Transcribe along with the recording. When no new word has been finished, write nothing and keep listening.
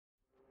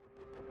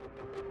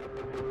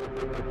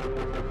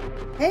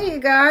Hey you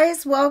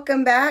guys,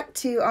 welcome back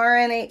to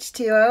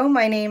RNH2O.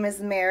 My name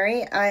is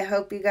Mary. I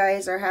hope you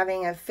guys are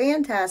having a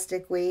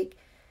fantastic week.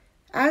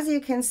 As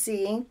you can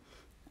see,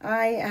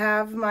 I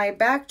have my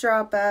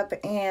backdrop up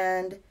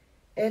and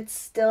it's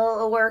still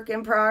a work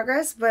in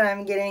progress, but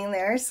I'm getting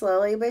there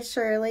slowly but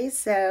surely.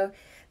 So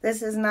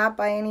this is not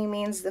by any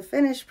means the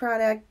finished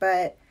product,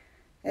 but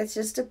it's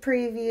just a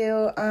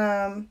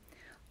preview.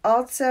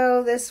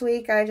 Also this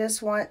week I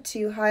just want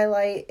to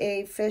highlight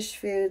a fish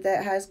food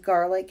that has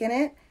garlic in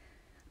it.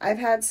 I've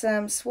had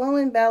some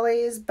swollen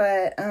bellies,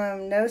 but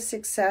no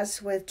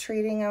success with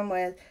treating them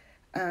with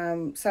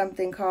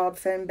something called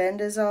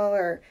fenbendazole,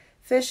 or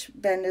fish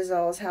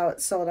bendazole is how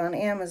it's sold on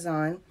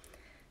Amazon.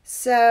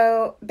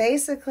 So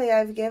basically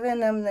I've given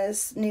them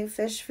this new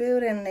fish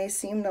food and they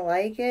seem to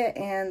like it,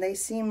 and they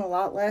seem a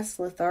lot less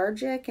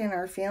lethargic and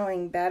are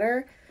feeling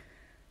better.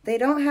 They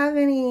don't have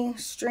any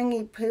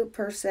stringy poop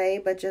per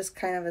se, but just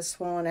kind of a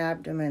swollen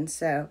abdomen.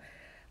 So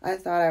I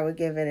thought I would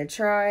give it a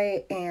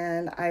try,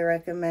 and I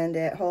recommend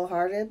it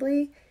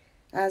wholeheartedly.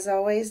 As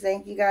always,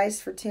 thank you guys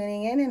for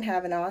tuning in and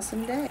have an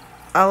awesome day.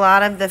 A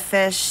lot of the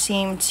fish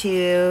seem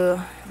to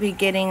be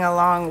getting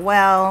along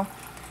well,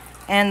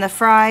 and the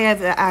fry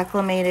have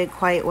acclimated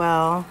quite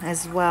well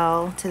as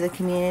well to the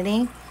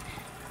community.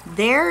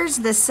 There's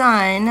the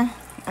son,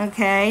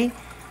 okay,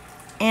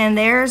 and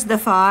there's the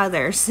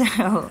father,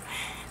 so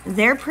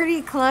they're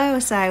pretty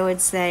close, I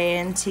would say,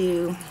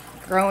 into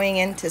growing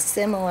into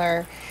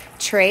similar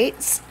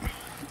traits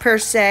per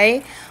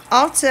se.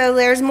 Also,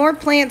 there's more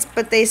plants,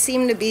 but they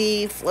seem to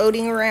be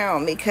floating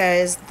around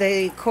because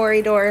the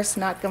Corydoras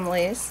knocked them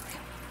loose.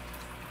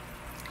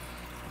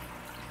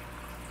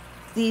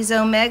 These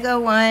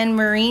omega-1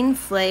 marine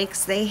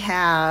flakes, they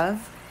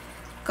have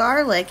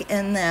garlic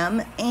in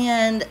them,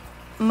 and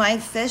my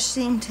fish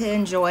seem to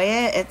enjoy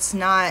it. It's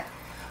not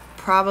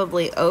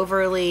probably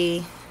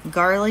overly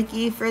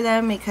garlicky for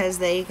them because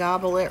they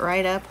gobble it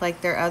right up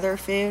like their other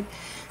food.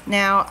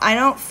 Now, I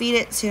don't feed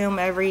it to them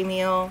every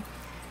meal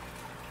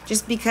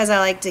just because I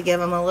like to give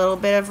them a little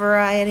bit of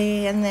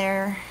variety in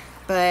there.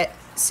 But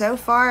so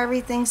far,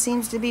 everything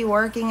seems to be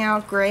working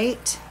out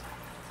great.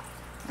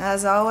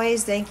 As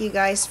always, thank you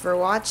guys for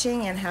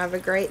watching and have a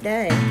great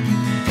day.